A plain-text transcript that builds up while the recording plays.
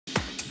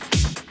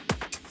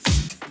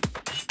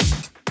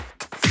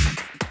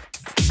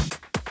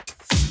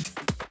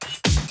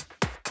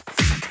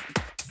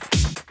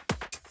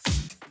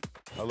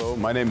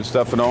My name is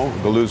Stefano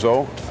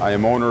Galluzzo. I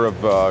am owner of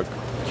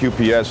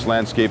QPS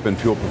Landscape and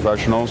Fuel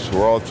Professionals.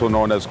 We're also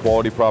known as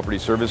Quality Property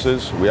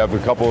Services. We have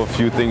a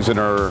few things in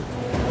our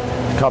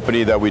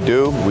company that we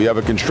do. We have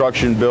a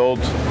construction build,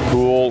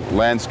 pool,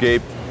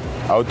 landscape,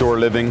 outdoor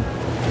living,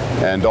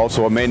 and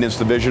also a maintenance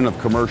division of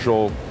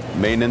commercial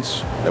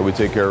maintenance that we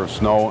take care of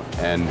snow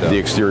and the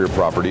exterior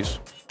properties.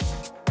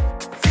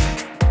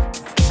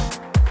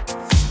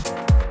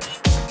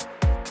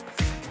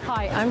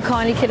 Hi, I'm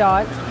Connie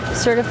Cadotte,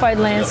 certified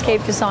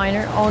landscape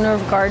designer, owner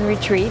of Garden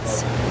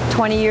Retreats,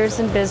 20 years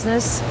in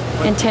business,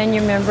 and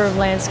 10-year member of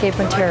Landscape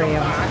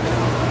Ontario.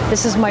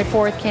 This is my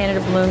 4th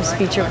Canada Blooms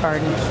feature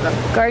garden.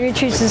 Garden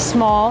Retreats is a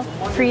small,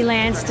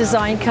 freelance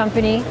design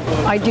company.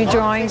 I do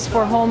drawings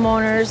for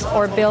homeowners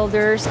or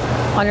builders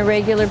on a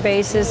regular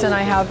basis, and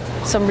I have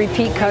some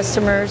repeat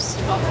customers.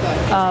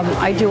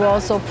 I do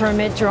also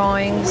permit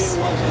drawings,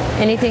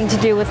 anything to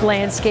do with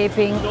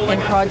landscaping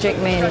and project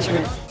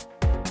management.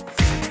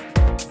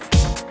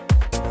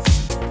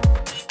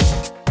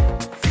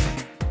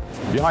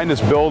 Behind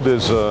this build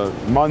is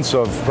months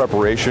of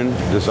preparation,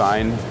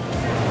 design.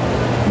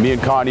 Me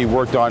and Connie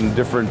worked on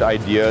different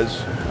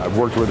ideas. I've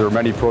worked with her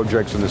many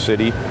projects in the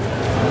city.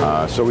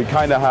 So we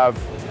kind of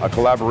have a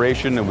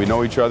collaboration, and we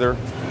know each other,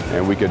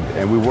 and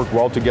we work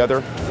well together.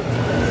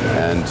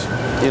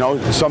 And you know,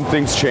 some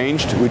things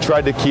changed. We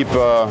tried to keep,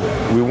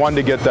 we wanted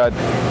to get that,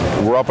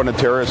 we're up on a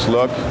terrace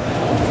look,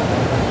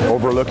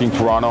 overlooking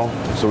Toronto.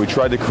 So we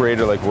tried to create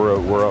it like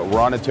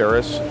we're on a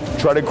terrace.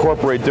 Try to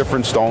incorporate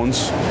different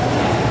stones.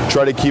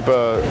 Try to give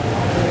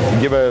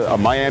a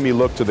Miami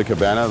look to the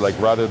cabana, like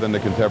rather than the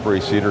contemporary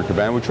cedar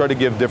cabana. We try to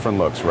give different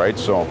looks, right?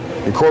 So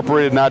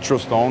incorporated natural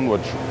stone,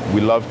 which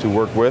we love to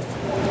work with.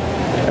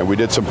 And we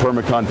did some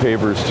permacon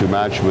pavers to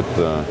match with,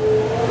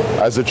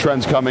 as the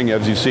trend's coming,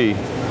 as you see,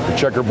 the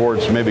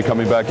checkerboards maybe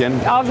coming back in.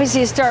 Obviously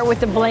you start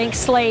with a blank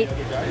slate.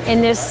 In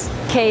this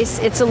case,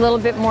 it's a little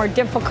bit more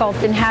difficult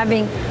than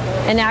having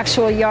an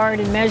actual yard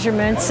and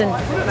measurements, and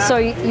so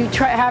you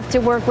have to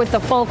work with the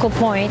focal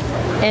point.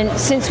 And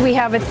since we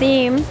have a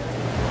theme,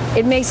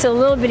 it makes it a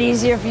little bit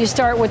easier if you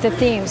start with a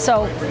theme.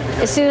 So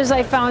as soon as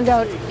I found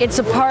out it's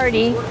a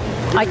party,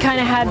 I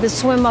kind of had the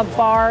swim-up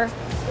bar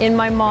in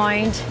my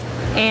mind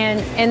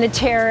and the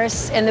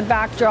terrace and the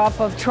backdrop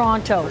of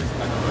Toronto.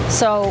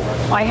 So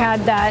I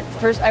had that.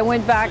 First, I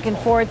went back and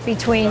forth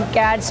between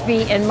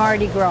Gatsby and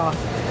Mardi Gras.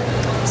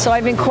 So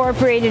I've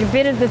incorporated a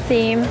bit of the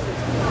theme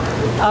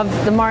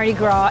of the Mardi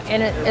Gras,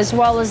 and as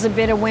well as a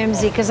bit of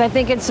whimsy, because I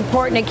think it's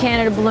important at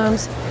Canada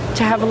Blooms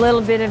to have a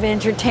little bit of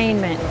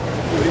entertainment.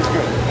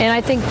 And I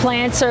think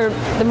plants are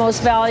the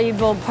most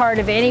valuable part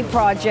of any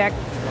project,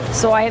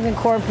 so I have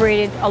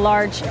incorporated a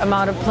large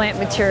amount of plant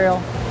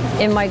material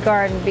in my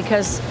garden,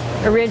 because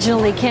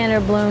originally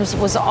Canada Blooms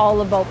was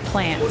all about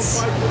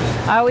plants.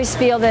 I always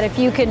feel that if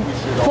you can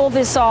pull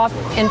this off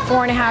in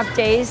 4.5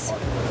 days,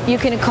 you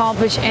can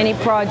accomplish any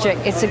project.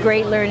 It's a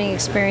great learning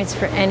experience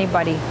for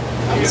anybody.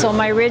 So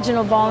my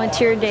original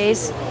volunteer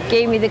days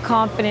gave me the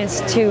confidence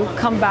to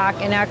come back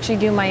and actually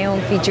do my own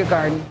feature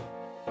garden.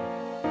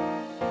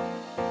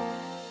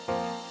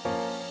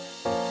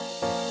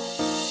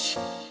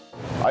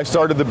 I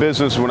started the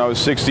business when I was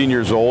 16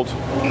 years old.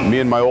 Me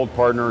and my old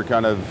partner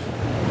kind of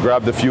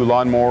grabbed a few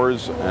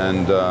lawnmowers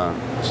and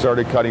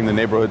started cutting the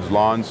neighborhood's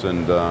lawns,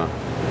 and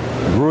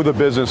grew the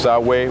business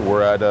that way.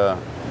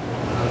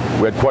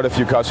 We had quite a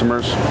few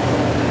customers.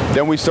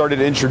 Then we started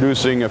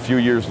introducing a few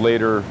years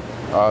later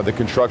the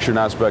construction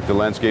aspect of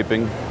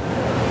landscaping,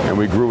 and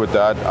we grew with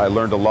that. I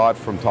learned a lot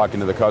from talking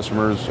to the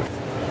customers,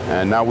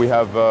 and now we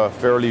have a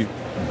fairly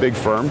big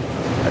firm.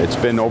 It's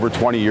been over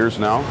 20 years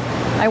now.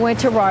 I went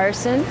to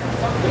Ryerson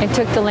and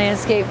took the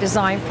landscape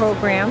design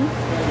program,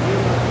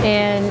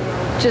 and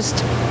just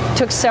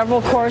took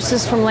several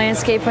courses from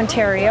Landscape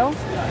Ontario,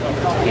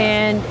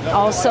 and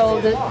also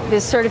the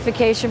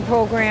certification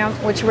program,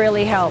 which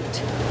really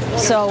helped.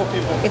 So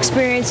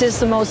experience is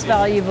the most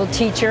valuable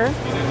teacher,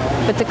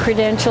 but the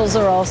credentials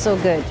are also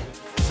good.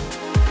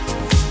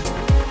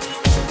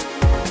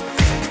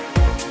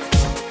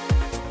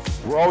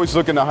 We're always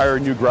looking to hire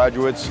new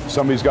graduates,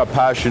 somebody who's got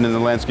passion in the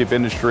landscape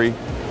industry,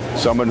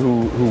 someone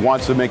who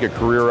wants to make a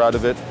career out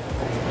of it.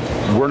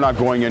 We're not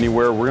going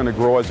anywhere. We're going to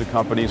grow as a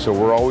company, so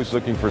we're always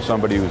looking for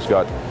somebody who's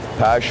got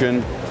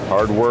passion,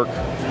 hard work,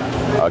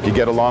 can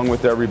get along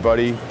with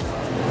everybody,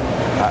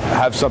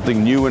 have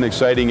something new and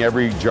exciting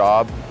every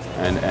job,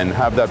 and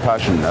have that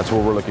passion. That's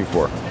what we're looking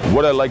for.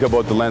 What I like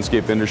about the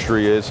landscape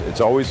industry is it's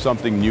always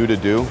something new to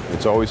do.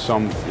 It's always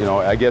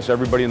I guess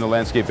everybody in the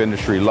landscape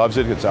industry loves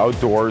it. It's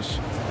outdoors.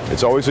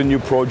 It's always a new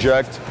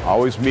project,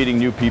 always meeting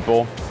new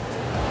people.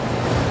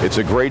 It's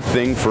a great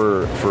thing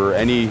for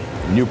any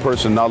new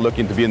person not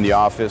looking to be in the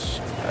office.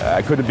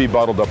 I couldn't be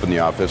bottled up in the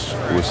office.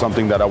 It was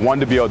something that I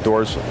wanted to be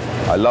outdoors.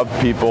 I loved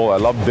people, I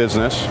loved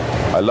business,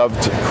 I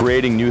loved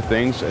creating new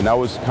things, and that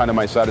was kind of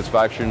my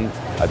satisfaction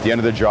at the end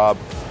of the job.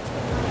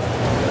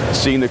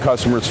 Seeing the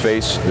customer's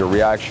face, their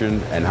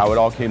reaction, and how it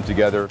all came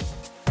together.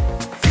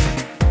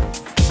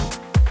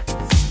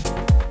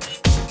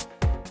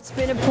 It's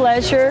been a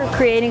pleasure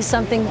creating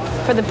something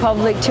for the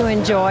public to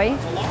enjoy.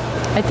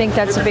 I think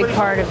that's a big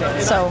part of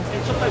it. So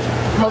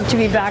hope to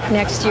be back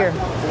next year.